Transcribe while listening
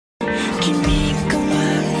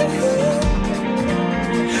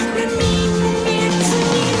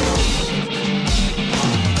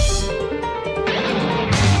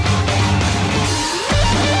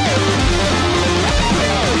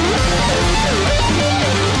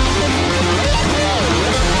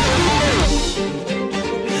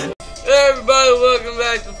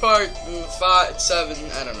part 5,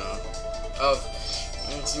 7, I don't know, of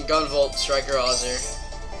some Gunvolt Striker Azure.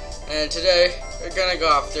 And today, we're gonna go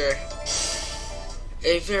after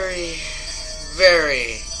a very,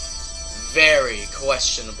 very, very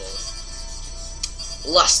questionable,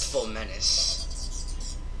 lustful menace.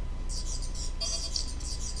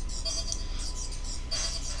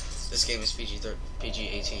 This game is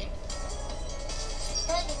PG-18.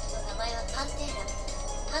 ターゲットの名前はパンテーラ。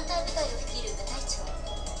ハンター部隊を率いる部隊長。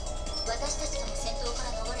私たちとの戦闘から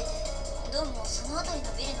逃れて、どうもその辺り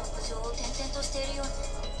のビルの屋上を転々としているようで、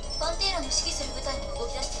パンテーラの指揮する部隊も動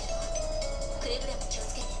き出しているわ。くれぐれも気を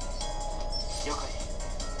つけて。了解。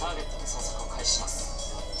ターゲットの捜索を開始します。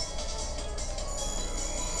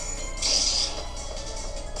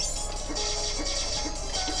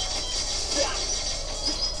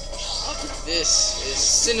This is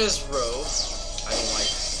Sinner's Row. I don't like.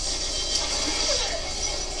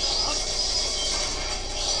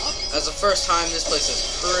 As the first time, this place is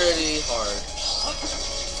pretty hard.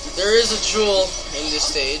 There is a jewel in this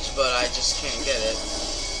stage, but I just can't get it.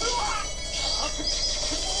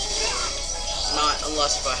 Not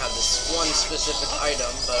unless if I have this one specific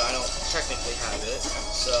item, but I don't technically have it,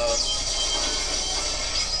 so...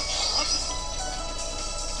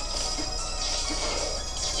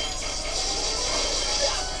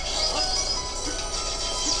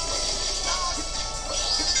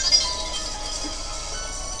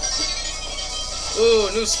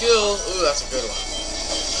 Ooh, new skill. Ooh, that's a good one.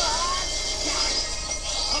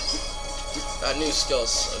 That new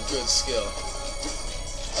skill's a good skill.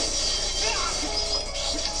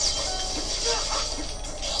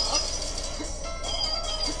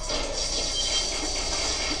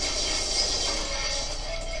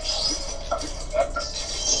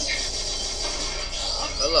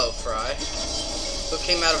 Hello, Fry. Who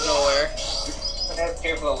came out of nowhere? I never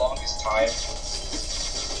came for the longest time.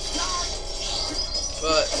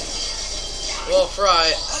 But, well,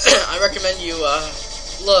 Fry, I recommend you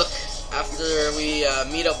look after we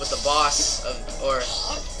meet up with the boss, or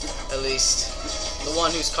at least the one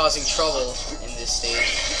who's causing trouble in this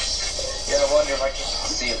stage. Yeah, I wonder if I can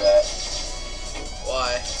see that.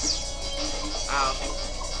 Why? Ow.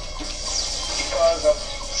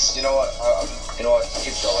 Because you know what?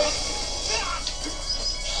 Keep going.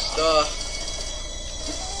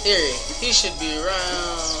 Here, he should be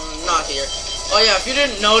around. Not here. Oh yeah, if you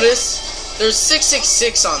didn't notice, there's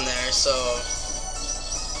 666 on there, so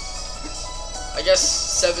I guess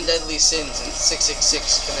 7 deadly sins and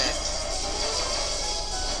 666 connect.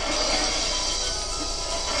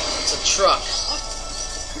 It's a truck.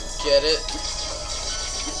 Get it?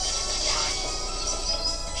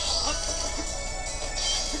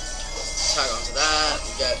 Tag onto that.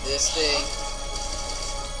 We got this thing.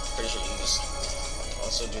 Pretty sure you can just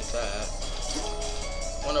also do that.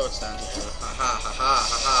 Wonder what's down here. Ha ha ha ha ha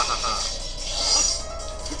ha ha ha.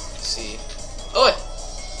 Let's see. Oh wait!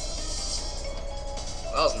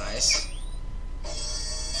 That was nice.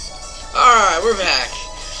 Alright, we're back.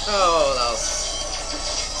 Oh, that was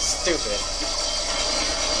stupid.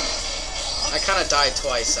 I kinda died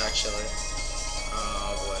twice actually.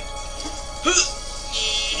 Oh boy.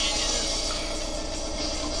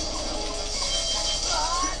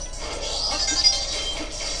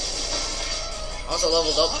 I also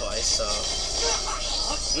leveled up twice, so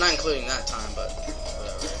not including that time, but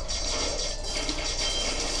whatever.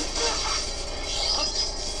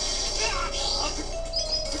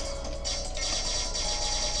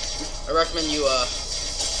 I recommend you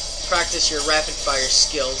practice your rapid fire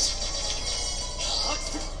skills.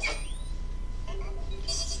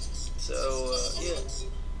 So yeah.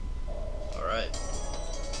 All right.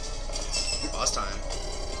 Boss time.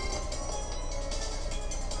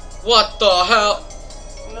 What the hell?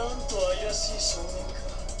 なんと怪しい少年か。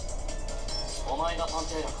お前がパン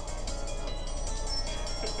テーラか。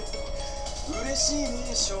嬉しい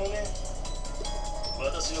ね少年。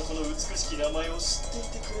私のこの美しき名前を知って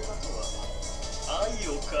いてくれたとは愛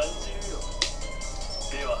を感じるよ。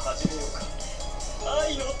では始めようか。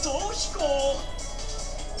愛の逃避行を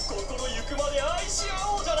心ゆくまで愛し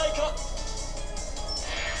合おうじゃないか。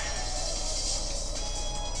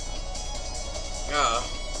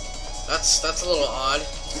That's a little odd.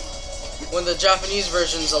 When the Japanese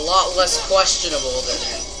version's a lot less questionable than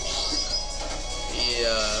the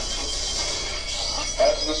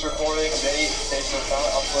After this recording, they will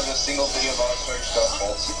not upload a single video about Search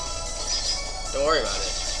Gunvolt. Don't worry about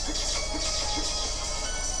it.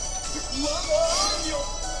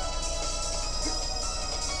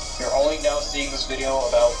 You're only now seeing this video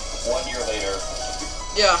about 1 year later.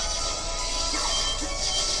 Yeah.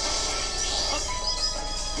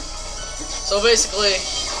 So basically,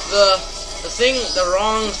 the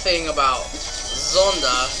wrong thing about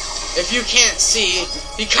Zonda, if you can't see,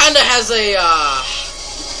 he kind of has a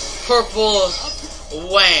purple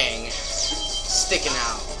wang sticking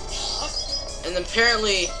out. And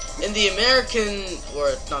apparently, in the American,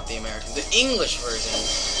 or not the American, the English version,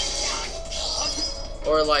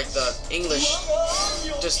 or like the English,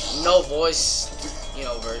 just no voice, you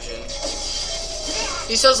know, version,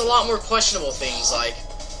 he says a lot more questionable things like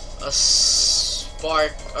a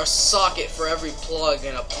spark, a socket for every plug,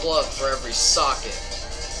 and a plug for every socket.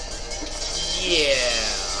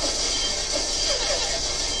 Yeah.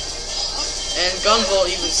 And Gunvolt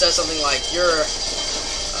even says something like, you're,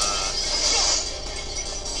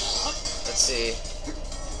 let's see,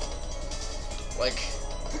 like,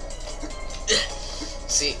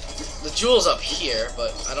 see, the jewel's up here,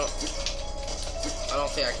 but I don't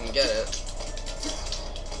think I can get it.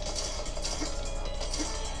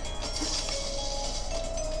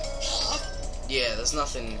 Yeah, there's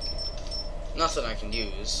nothing I can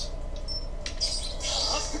use.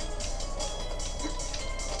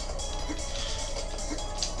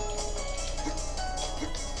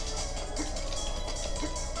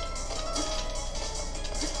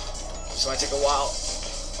 This might take a while.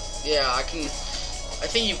 Yeah, I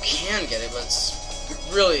think you can get it, but it's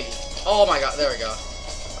really... Oh my god, there we go.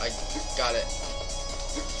 I got it.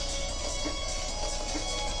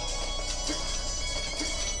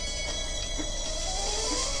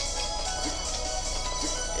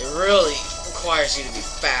 It really requires you to be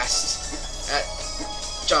fast at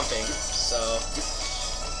jumping, so...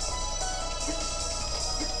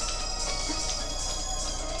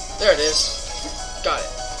 There it is. Got it.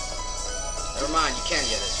 Never mind, you can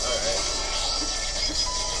get it. Alright.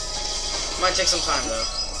 Might take some time, though.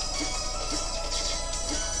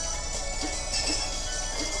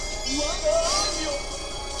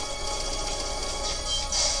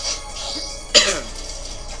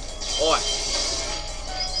 Boy.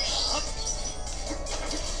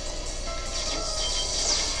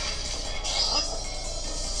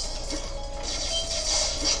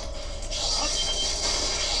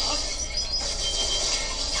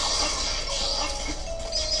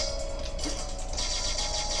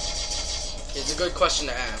 It's a good question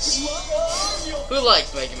to ask. Who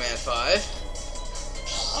liked Mega Man 5?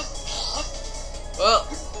 Well,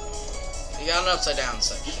 you got an upside down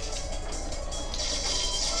section.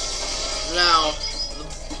 Now,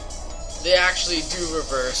 they actually do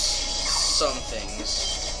reverse some things.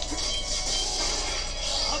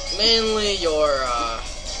 Mainly your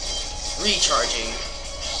recharging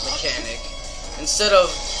mechanic. Instead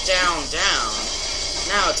of down, down,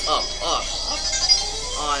 now it's up, up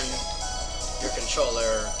on your controller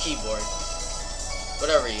or keyboard,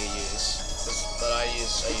 whatever you use. But I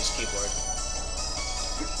use keyboard.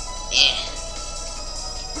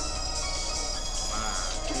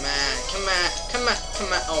 Come on, come on, come on,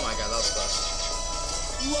 come on. Oh my god, that was close.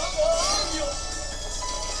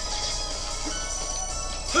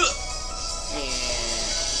 Yeah.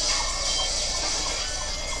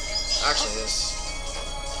 Actually, there's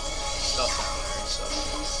stuff down there, so.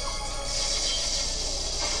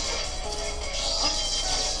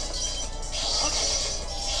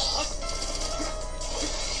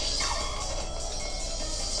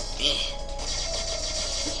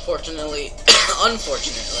 Fortunately,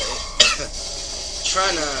 unfortunately,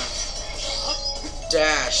 trying to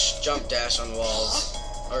jump dash on walls,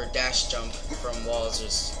 or dash jump from walls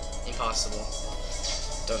is impossible.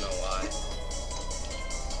 Don't know why.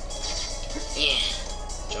 Yeah,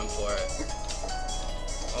 jump for it.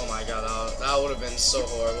 Oh my god, that would have been so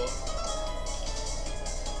horrible.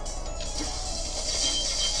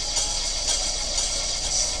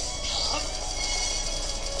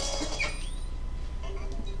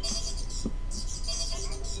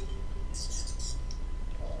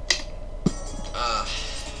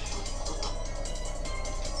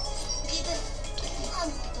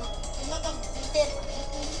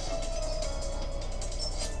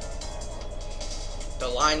 The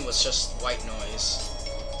line was just white noise.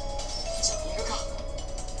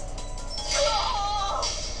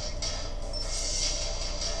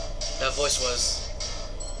 That voice was...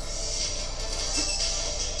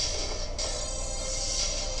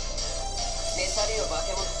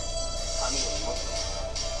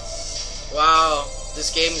 Wow, this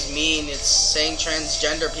game's mean. It's saying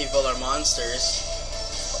transgender people are monsters.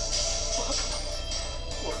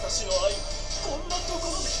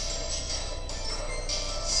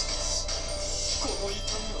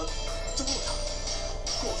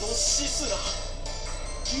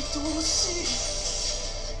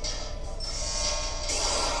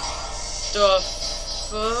 The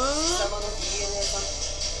fuck?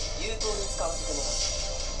 当に使わせてもらう。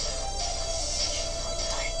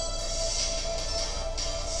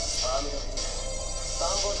アームドビル、ガ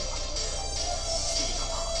ンボルトか。切り方、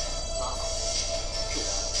アーマー、クーラ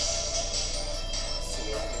ー。ス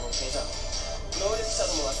ネアリもフェザーも、能力者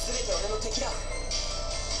どもは全て俺の敵だ。ネ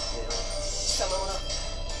ロ、貴様もな、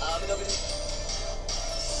アームドビル。危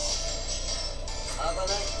ない、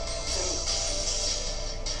罪よ。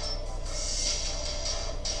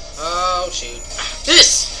Oh shoot.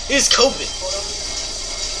 This is Copen.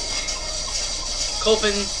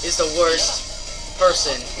 Copen is the worst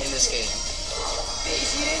person in this game.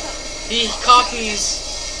 He copies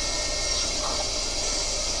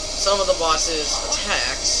some of the boss's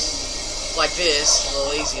attacks, like this, the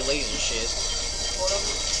lazy laser shit.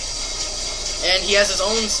 And he has his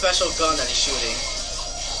own special gun that he's shooting.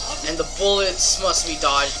 And the bullets must be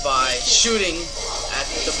dodged by shooting at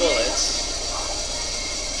the bullets.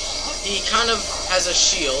 He kind of has a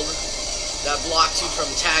shield that blocks you from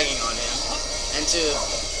tagging on him, and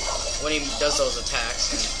when he does those attacks.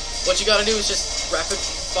 And what you gotta do is just rapid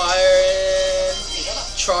fire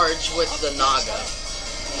and charge with the Naga.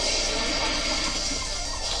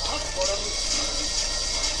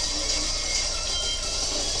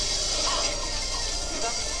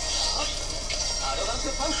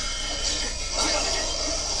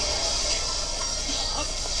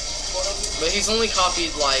 But he's only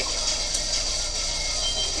copied like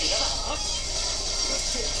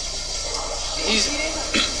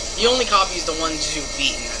he only copies the ones you've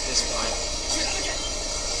beaten at this point.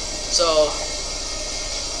 So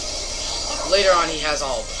later on he has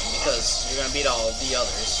all of them because you're gonna beat all of the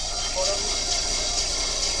others.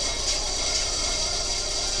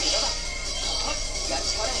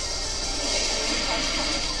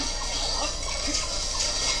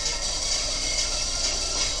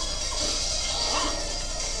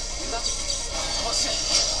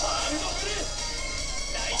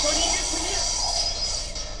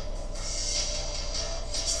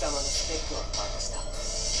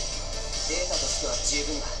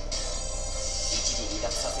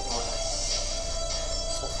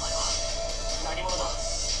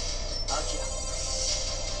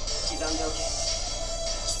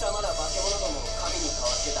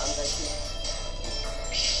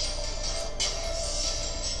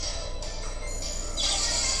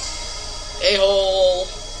 A-hole!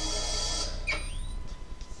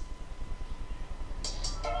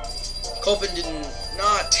 Copen did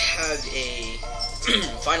not have a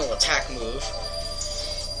final attack move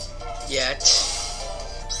yet.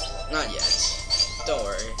 Not yet. Don't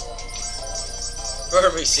worry. We're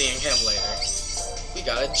gonna be seeing him later. We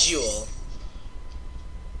got a jewel.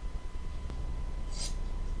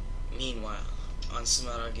 Meanwhile, on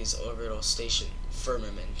Sumaragi's orbital station,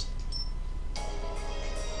 Firmament.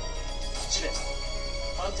 試練、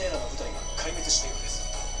パンテーラの部隊が壊滅したようです。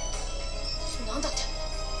なんだって。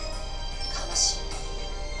悲しい。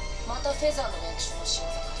またフェザーの連中の仕業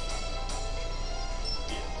か。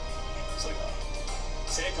いえ、それが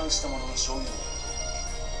生還した者の証言による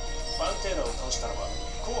と、パンテーラを倒したのは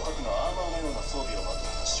紅白のアーマーのような装備をまとっ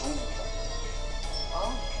た少年だ。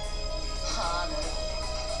ああ、なるほ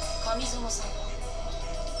ど。上園さんか。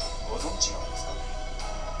ご存知なんですか？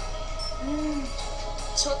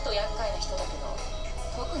ちょっと厄介な人だけど、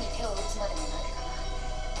特に手を打つまでもないかな。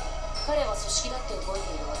彼は組織だって動い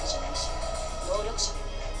ているわけじゃないし、能力者。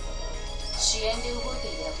支援で動い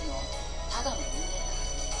ているだけのただの人間だから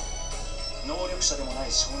ね。能力者でもな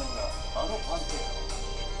い少年があのパンテーラを。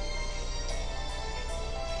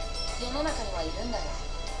世の中にはいるんだよ。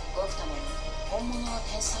ごくたまに本物の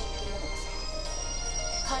天才っていうのが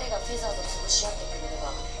さ。彼がフェザーと潰し合ってくれれ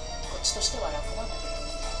ば、こっちとしては楽なんだけど。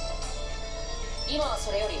今は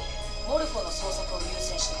それよりモルフォの捜索を優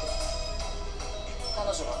先してくれ。彼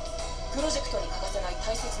女はプロジェクトに欠かせない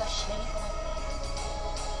大切な姫猫なんだ。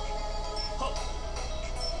はっ。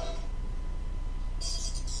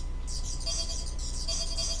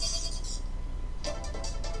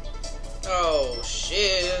Oh,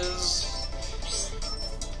 shiz.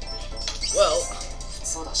 Well.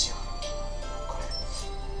 そうだしよ。これ。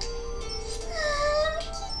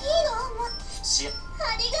いいの？しや。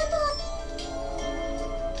ありがとう。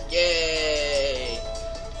Yay!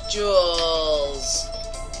 Jewels!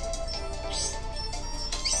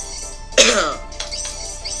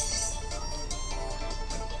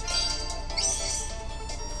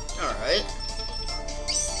 Alright.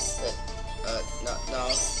 No.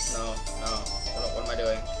 What am I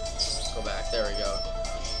doing? Go back. There we go.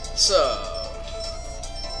 So.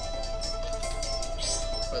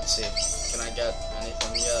 Let's see. Can I get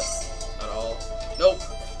anything yet? At all? Nope.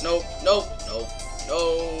 No,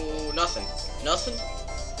 nothing.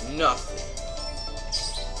 Nothing.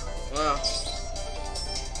 Well,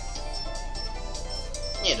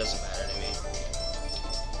 yeah, it doesn't matter to me.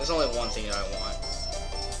 There's only one thing that I want.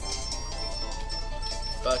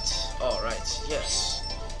 But, alright, yes.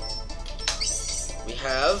 We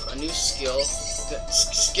have a new skill.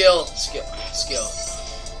 Skill.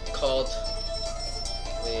 Called.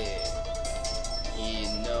 Wait. You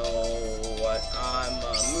know what? I'm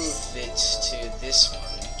move it to this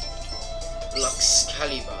one.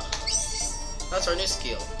 Luxcalibur. That's our new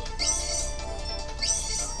skill.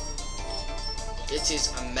 It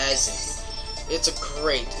is amazing. It's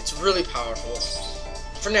great. It's really powerful.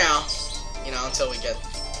 For now, you know, until we get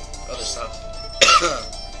other stuff.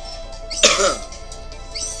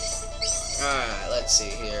 Alright, let's see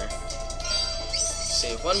here.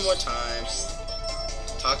 Save one more time.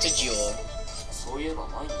 Talk to Jewel.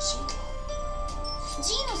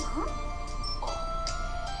 ジーノさん？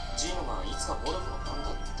ジーノがいつかゴルフのファンだ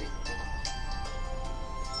って言って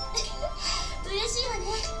た。嬉しいわね。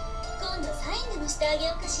今度サインでもしてあげ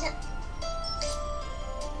ようかしら。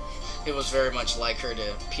 It was very much like her to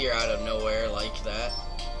appear out of nowhere like that.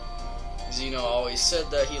 Zeno always said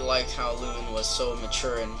that he liked how Loon was so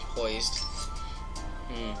mature and poised.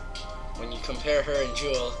 When you compare her and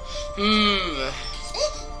Jewel,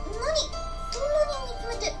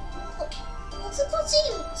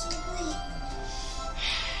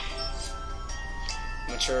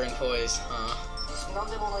 mature and poised, huh? なん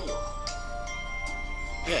でもないよ。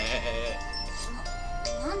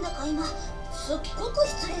なんだか今すっごく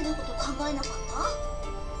失礼なこと考えなかっ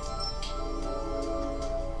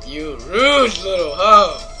た？ You rude little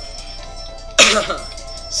hoe!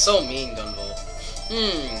 So mean, Gunvolt.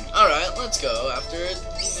 Alright, let's go after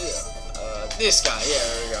this guy. Yeah,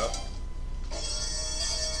 there we go.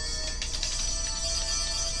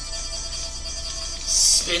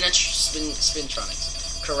 Spintronics.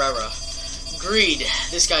 Carrera. Greed.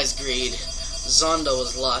 This guy's greed. Zonda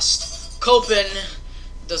was lust. Copen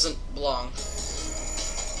doesn't belong.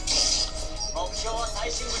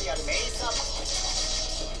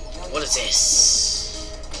 What is this?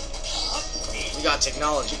 We got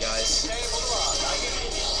technology, guys.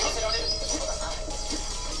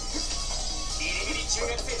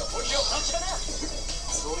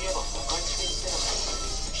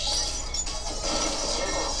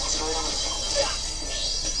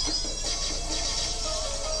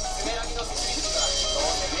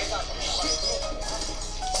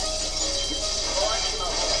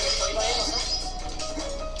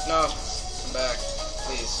 No, come back,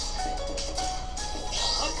 please.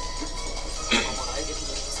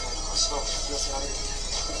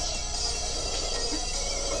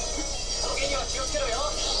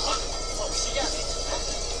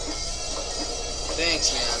 Thanks,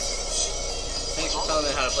 man. Thanks for telling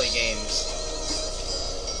me how to play games.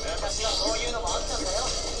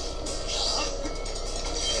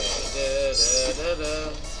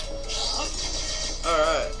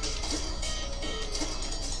 Alright.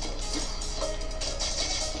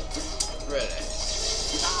 Really.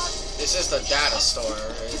 This is the data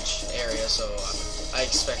storage area, so I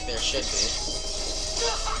expect there should be.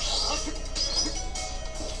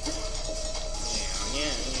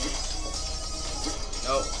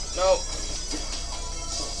 Nope. Nope.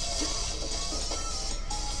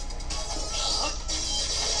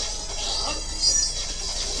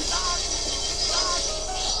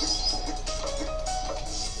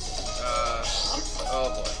 Oh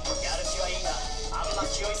boy.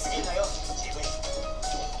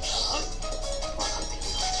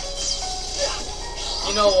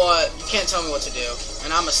 You know what? You can't tell me what to do.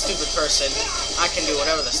 And I'm a stupid person. I can do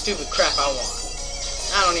whatever the stupid crap I want.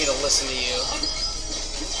 I don't need to listen to you.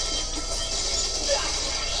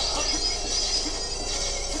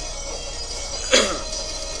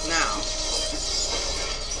 Now.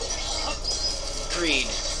 Greed.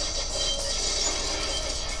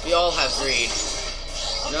 We all have greed.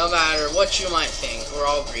 No matter what you might think, we're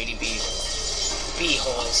all greedy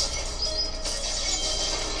bee-holes.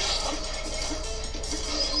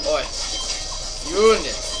 Boy. You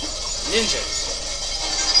ninjas.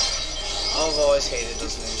 I've always hated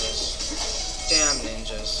those ninjas. Damn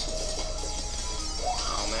ninjas.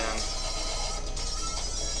 Oh man.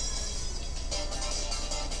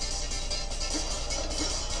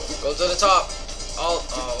 Go to the top. Oh,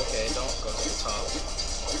 okay, don't go to the top.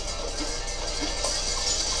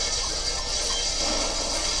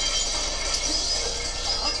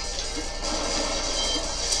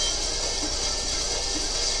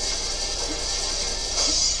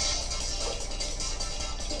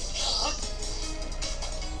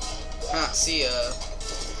 See ya.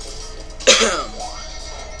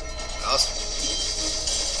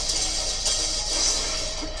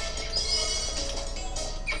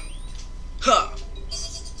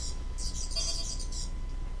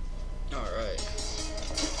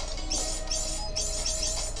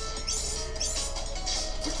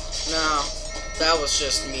 That was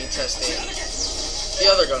just me testing the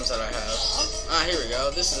other guns that I have. Ah, here we go.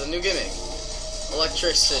 This is a new gimmick.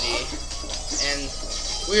 Electricity and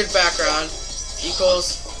weird background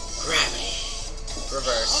equals gravity.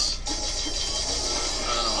 Reverse.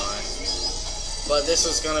 I don't know why. But this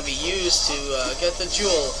is going to be used to get the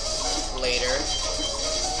jewel later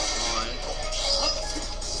on.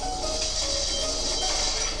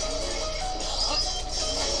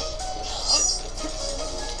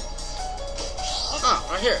 Ah,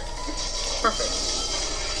 right here. Perfect.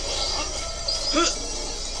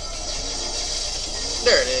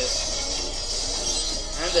 There it is.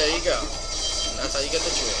 And there you go. And that's how you get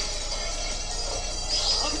the jewel.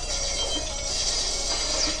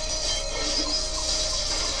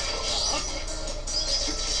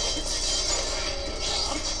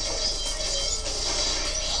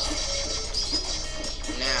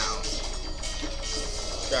 Now,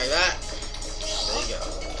 drag that. There you go.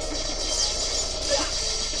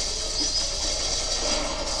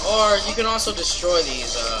 Or you can also destroy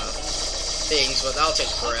these things, but that'll take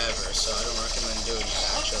forever, so I don't recommend doing it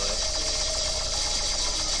actually.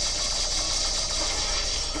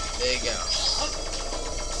 There you go.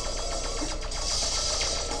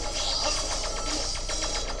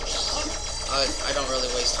 I don't really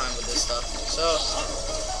waste time with this stuff, so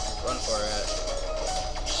run for it.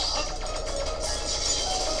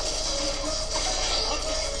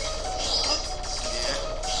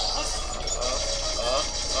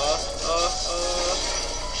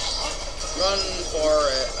 Run for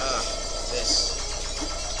it. This.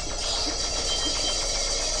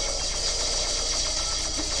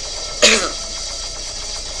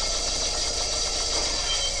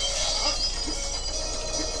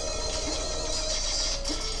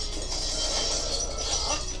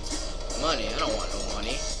 Money? I don't want no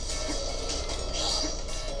money.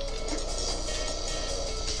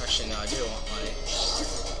 Actually, no, I do want money.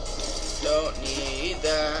 Don't need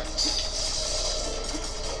that.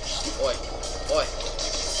 Boy. Boy.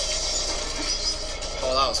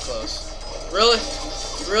 Oh, that was close. Really?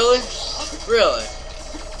 Really? Really?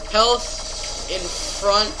 Health in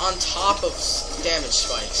front on top of damage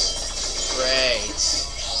spikes. Great.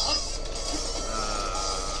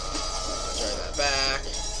 Drag that back.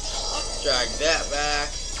 Drag that back.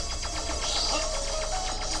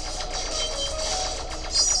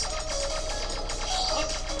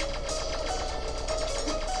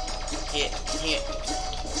 Hit.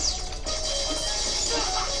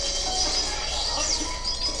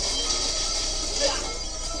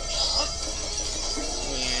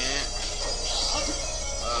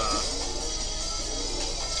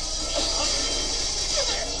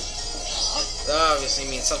 That obviously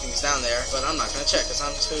means something's down there, but I'm not gonna check because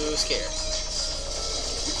I'm too scared.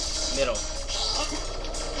 Middle.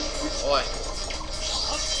 Oi.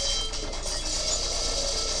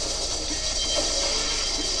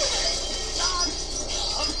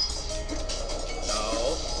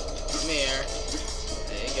 No. Come here.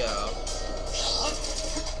 There you go.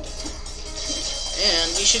 And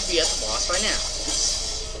we should be at the boss by now.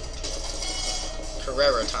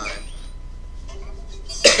 Carrera time.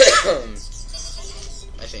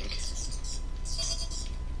 I think.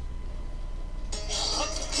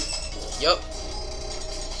 Yup.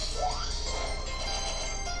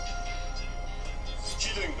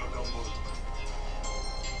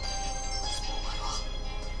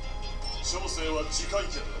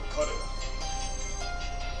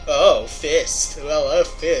 Oh, fist. Well, I love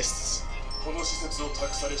fists.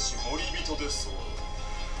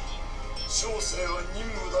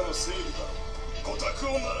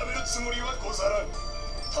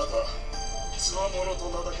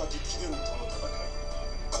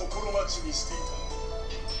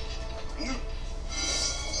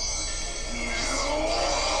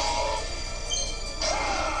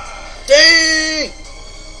 Dang!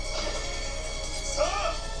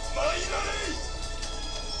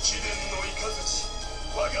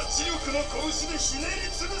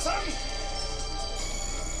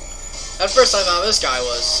 At first I thought this guy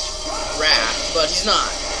was Wrath, but he's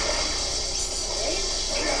not.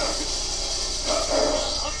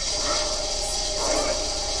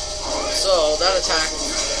 So that attack.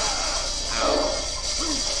 Ow.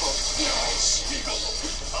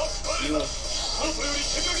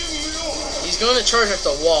 He's going to charge at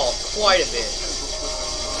the wall quite a bit.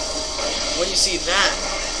 When you see that,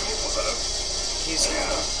 he's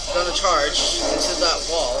going to charge into that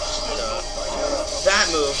wall. That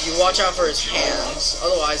move, you watch out for his hands,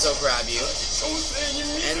 otherwise they'll grab you.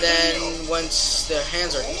 And then once the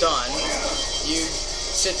hands are done, you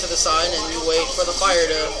sit to the side and you wait for the fire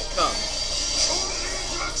to come.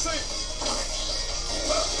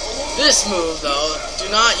 This move, though, do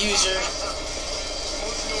not use your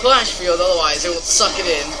flash field, otherwise it will suck it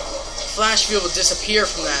in. Flash field will disappear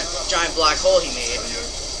from that giant black hole he made.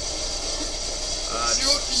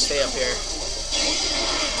 Just stay up here.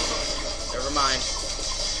 Never mind.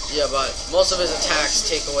 Yeah, but most of his attacks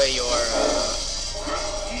take away your,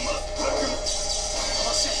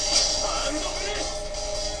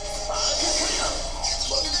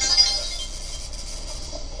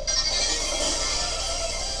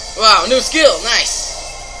 Wow, new skill! Nice!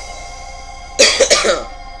 That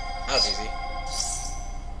was easy.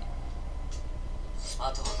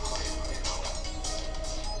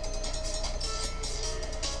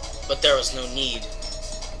 But there was no need.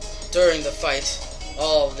 During the fight,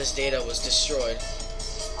 all of this data was destroyed.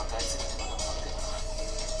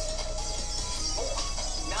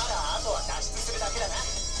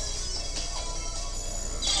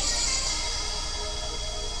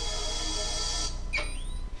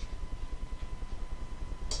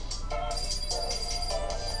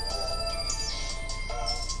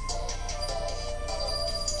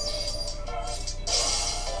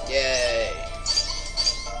 Yay.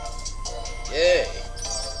 Yay.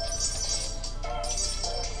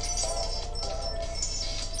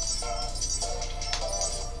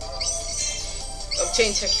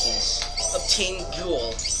 Obtain techniques. Obtain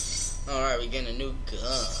ghoul. Alright, we get a new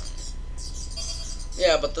gun.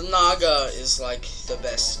 Yeah, but the Naga is like the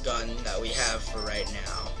best gun that we have for right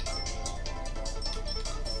now.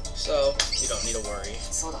 So, you don't need to worry.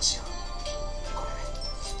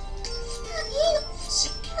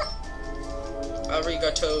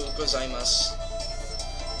 Arigato gozaimasu.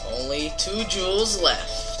 Only 2 jewels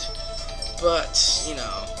left. But, you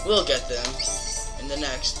know, we'll get them in the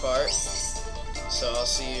next part. So I'll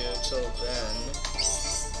see you till then.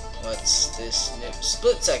 What's this?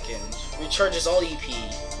 Split second. Recharges all EP.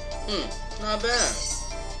 Not bad.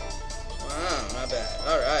 Wow, not bad.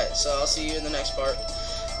 Alright, so I'll see you in the next part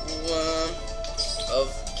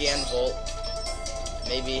of Gunvolt.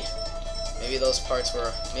 Maybe those parts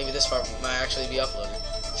were, maybe this part might actually be uploaded.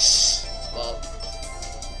 Lol.